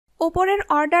ওপরের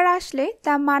অর্ডার আসলে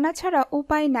তা মানা ছাড়া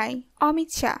উপায় নাই,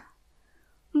 অমিত শাহ।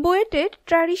 বুয়েটের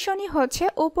ট্র্যাডিশনই হচ্ছে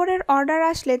ওপরের অর্ডার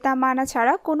আসলে তা মানা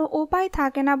ছাড়া কোনো উপায়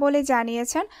থাকে না বলে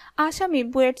জানিয়েছেন আসামি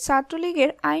বুয়েট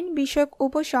ছাত্রলীগের আইন বিষয়ক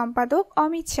উপসম্পাদক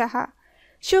অমিত সাহা।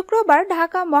 শুক্রবার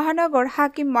ঢাকা মহানগর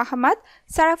হাকিম মোহাম্মদ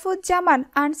সারাফুজ্জামান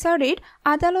আনসারীর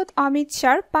আদালত অমিত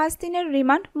শাহর 5 দিনের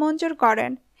রিমান্ড মঞ্জুর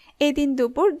করেন। এদিন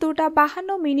দুপুর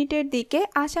 2:52 দিকে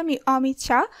আসামি অমিত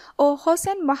শাহ ও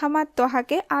হোসেন মোহাম্মদ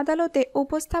তোহাকে আদালতে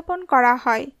উপস্থাপন করা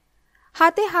হয়।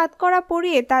 হাতে হাতকড়া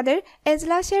পরিয়ে তাদের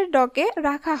এজলাসের ডকে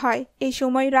রাখা হয়। এই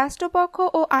সময় রাষ্ট্রপক্ষ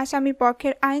ও আসামি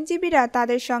পক্ষের আইনজীবীরা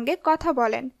তাদের সঙ্গে কথা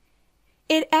বলেন।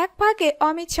 এর এক ভাগে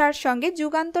অমিত শাহর সঙ্গে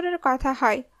যুগান্তরের কথা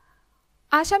হয়।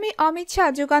 আসামি অমিত শাহ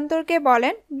যুগান্তরকে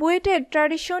বলেন, বুয়েটের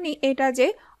ট্র্যাডিশনই এটা যে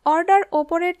অর্ডার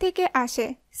ওপরের থেকে আসে।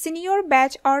 সিনিয়র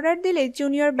ব্যাচ অর্ডার দিলে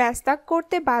জুনিয়র ব্যাচ তা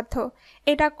করতে বাধ্য।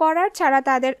 এটা করার ছাড়া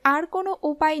তাদের আর কোনো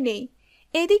উপায় নেই।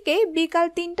 এদিকে বিকাল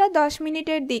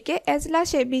 3:10 দিকে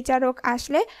এজলাসে বিচারক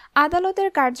আসলে আদালতের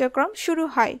কার্যক্রম শুরু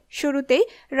হয়। শুরুতেই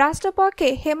রাষ্ট্রপক্ষে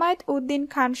হেমায়েত উদ্দিন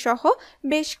খান সহ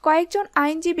বেশ কয়েকজন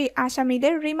আইনজীবী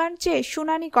আসামিদের রিমান্ড চেয়ে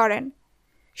শুনানি করেন।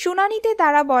 শুনানিতে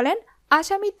তারা বলেন,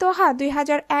 আসামি তোহা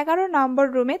 2011 নম্বর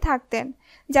রুমে থাকতেন,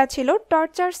 যা ছিল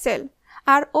টর্চার সেল,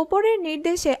 আর ওপরের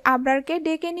নির্দেশে আবরারকে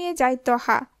ডেকে নিয়ে যায়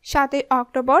তোহা। 7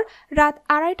 অক্টোবর রাত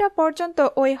 2:30 পর্যন্ত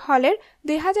ওই হলের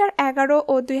 2011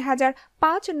 ও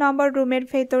 2005 নম্বর রুমের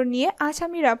ভেতর নিয়ে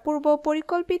আসামিরা পূর্ব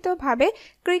পরিকল্পিতভাবে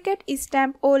ক্রিকেট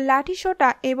স্ট্যাম্প ও লাঠিসোঁটা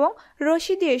এবং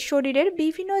রশি দিয়ে শরীরের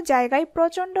বিভিন্ন জায়গায়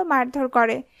প্রচণ্ড মারধর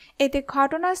করে। এতে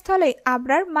ঘটনাস্থলেই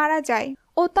আবরার মারা যায়।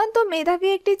 অত্যন্ত মেধাবী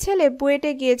একটি ছেলে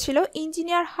বুয়েটে গিয়েছিল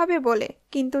ইঞ্জিনিয়ার হবে বলে,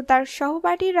 কিন্তু তার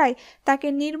সহপাঠীরাই তাকে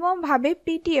নির্মমভাবে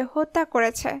পিটিয়ে হত্যা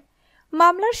করেছে।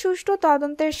 মামলার সুষ্ঠু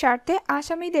তদন্তের স্বার্থে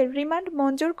আসামিদের রিমান্ড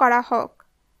মঞ্জুর করা হোক।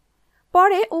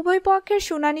 পরে উভয় পক্ষের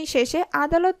শুনানি শেষে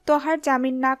আদালত তোহার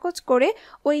জামিন নাকচ করে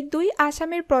ওই 2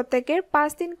 আসামির প্রত্যেকের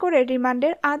 5 দিন করে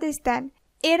রিমান্ডের আদেশ দেন।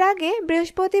 এর আগে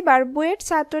বৃহস্পতিবার বুয়েট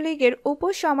ছাত্রলীগের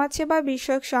উপসমাজসেবা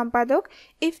বিষয়ক সম্পাদক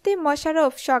ইফতি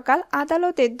মোশাররফ সকাল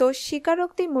আদালতে দোষ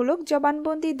স্বীকারোক্তিমূলক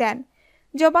জবানবন্দি দেন।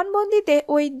 জবানবন্দিতে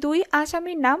ওই 2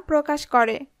 আসামির নাম প্রকাশ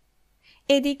করে।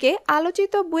 এদিকে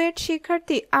আলোচিত বুয়েট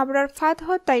শিক্ষার্থী আবরার ফাদ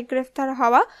হত্যায় গ্রেফতার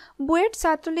হওয়া বুয়েট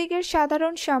ছাত্রলীগের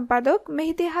সাধারণ সম্পাদক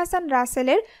মেহেদী হাসান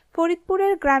রাসেলের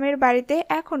ফরিদপুরের গ্রামের বাড়িতে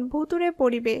এখন ভুতুড়ে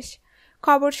পরিবেশ।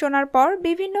 খবর শোনার পর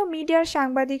বিভিন্ন মিডিয়ার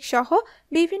সাংবাদিক সহ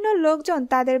বিভিন্ন লোকজন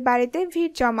তাদের বাড়িতে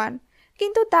ভিড় জমান,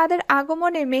 কিন্তু তাদের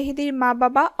আগমনে মেহেদীর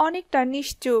মা-বাবা অনেকটা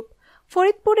নিশ্চুপ।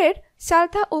 ফরিদপুরের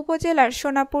সালথা উপজেলার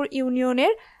সোনাপুর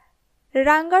ইউনিয়নের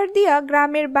রাঙ্গারদিয়া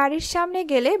গ্রামের বাড়ির সামনে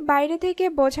গেলে বাইরে থেকে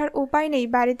বোঝার উপায় নেই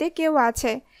বাড়িতে কেউ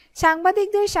আছে।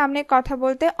 সাংবাদিকদের সামনে কথা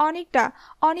বলতে অনেকটা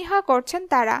অনীহা করছেন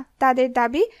তারা। তাদের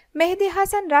দাবি, মেহেদী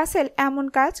হাসান রাসেল এমন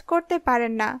কাজ করতে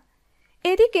পারেন না।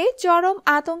 এদিকে চরম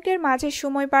আতঙ্কের মাঝে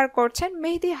সময় পার করছেন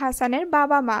মেহেদী হাসানের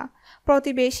বাবা-মা।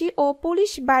 প্রতিবেশী ও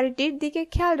পুলিশ বাড়িটির দিকে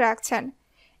খেয়াল রাখছেন।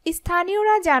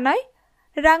 স্থানীয়রা জানায়,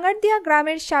 রাঙ্গারদিয়া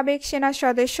গ্রামের সাবেক সেনা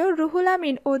সদস্য রুহুল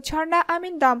আমিন ও ঝর্ণা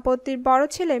আমিন দম্পতির বড়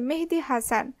ছেলে মেহেদী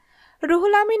হাসান।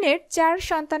 রুহুল আমিনের 4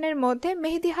 সন্তানের মধ্যে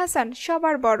মেহেদী হাসান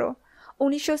সবার বড়।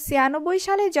 1996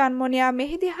 সালে জন্ম নেওয়া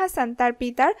মেহেদী হাসান তার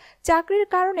পিতার চাকরির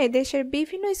কারণে দেশের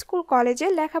বিভিন্ন স্কুল কলেজে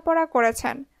লেখাপড়া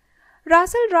করেছেন।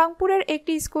 রাসেল রংপুরের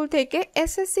একটি স্কুল থেকে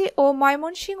এসএসসি ও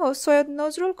ময়মনসিংহ সৈয়দ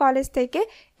নজরুল কলেজ থেকে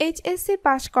এইচএসসি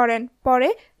পাশ করেন। পরে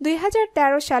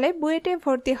 2013 সালে বুয়েটে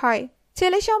ভর্তি হয়।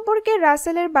 ছেলে সম্পর্কে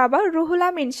রাসেলের বাবা রুহুল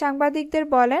আমিন সাংবাদিকদের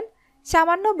বলেন,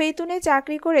 সামান্য বেতনে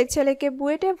চাকরি করে ছেলেকে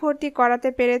বুয়েটে ভর্তি করাতে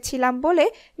পেরেছিলাম বলে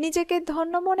নিজেকে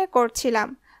ধন্য মনে করছিলাম।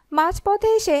 মাঝপথে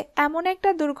এসে এমন একটা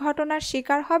দুর্ঘটনার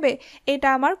শিকার হবে এটা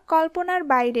আমার কল্পনার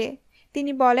বাইরে।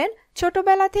 তিনি বলেন,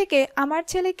 ছোটবেলা থেকে আমার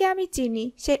ছেলেকে আমি চিনি,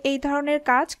 সে এই ধরনের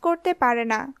কাজ করতে পারে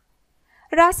না।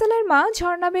 রাসেলের মা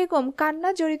ঝর্ণা বেগম কান্না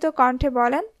জড়িত কণ্ঠে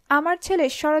বলেন, আমার ছেলে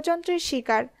ষড়যন্ত্রের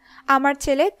শিকার। আমার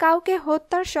ছেলে কাউকে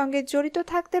হত্যার সঙ্গে জড়িত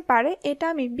থাকতে পারে এটা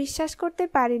আমি বিশ্বাস করতে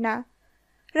পারি না।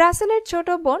 রাসেলের ছোট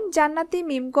বোন জান্নাতি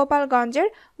মিম গোপালগঞ্জের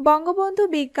বঙ্গবন্ধু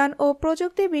বিজ্ঞান ও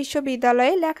প্রযুক্তি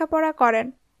বিশ্ববিদ্যালয়ে লেখাপড়া করেন।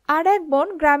 আর এক বোন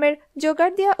গ্রামের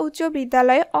জোগাড়দিয়া উচ্চ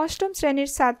বিদ্যালয়ে 8ম শ্রেণীর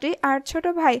ছাত্রী, আর ছোট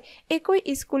ভাই একই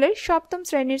স্কুলের 7ম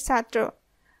শ্রেণীর ছাত্র।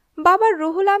 বাবা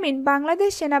রুহুল আমিন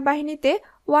বাংলাদেশ সেনাবাহিনীতে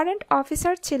ওয়ারেন্ট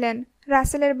অফিসার ছিলেন।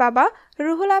 রাসেলের বাবা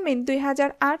রুহুল আমিন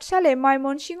 2008 সালে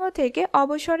ময়মনসিংহ থেকে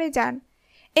অবসরে যান।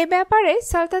 এ ব্যাপারে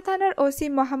সালথা থানার ওসি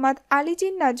মোহাম্মদ আলী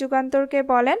জিন্না যুগান্তরকে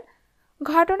বলেন,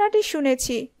 ঘটনাটি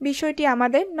শুনেছি, বিষয়টি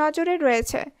আমাদের নজরে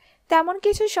রয়েছে। তেমন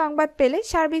কিছু সংবাদ পেলে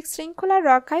সার্বিক শৃঙ্খলা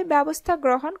রক্ষায় ব্যবস্থা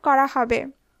গ্রহণ করা হবে।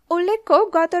 উল্লেখ্য,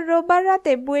 গত রোববার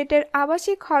রাতে বুয়েটের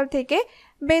আবাসিক হল থেকে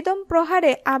বেদম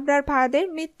প্রহারে আবরার ফাহাদের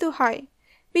মৃত্যু হয়।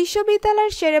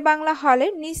 বিশ্ববিদ্যালয়ের শেরেবাংলা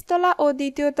হলের নিচতলা ও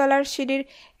দ্বিতীয় তলার সিঁড়ির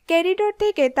করিডোর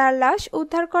থেকে তার লাশ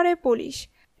উদ্ধার করে পুলিশ।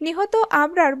 নিহত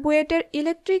আবরার বুয়েটের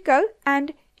ইলেকট্রিক্যাল অ্যান্ড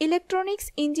ইলেকট্রনিক্স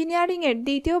ইঞ্জিনিয়ারিংয়ের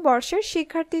দ্বিতীয় বর্ষের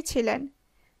শিক্ষার্থী ছিলেন।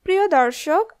 প্রিয়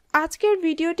দর্শক, আজকের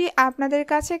ভিডিওটি আপনাদের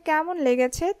কাছে কেমন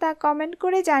লেগেছে তা কমেন্ট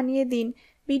করে জানিয়ে দিন।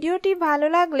 ভিডিওটি ভালো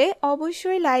লাগলে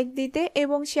অবশ্যই লাইক দিতে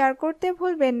এবং শেয়ার করতে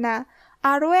ভুলবেন না।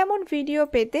 আরও এমন ভিডিও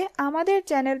পেতে আমাদের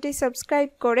চ্যানেলটি সাবস্ক্রাইব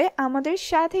করে আমাদের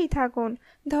সাথেই থাকুন।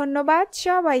 ধন্যবাদ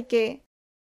সবাইকে।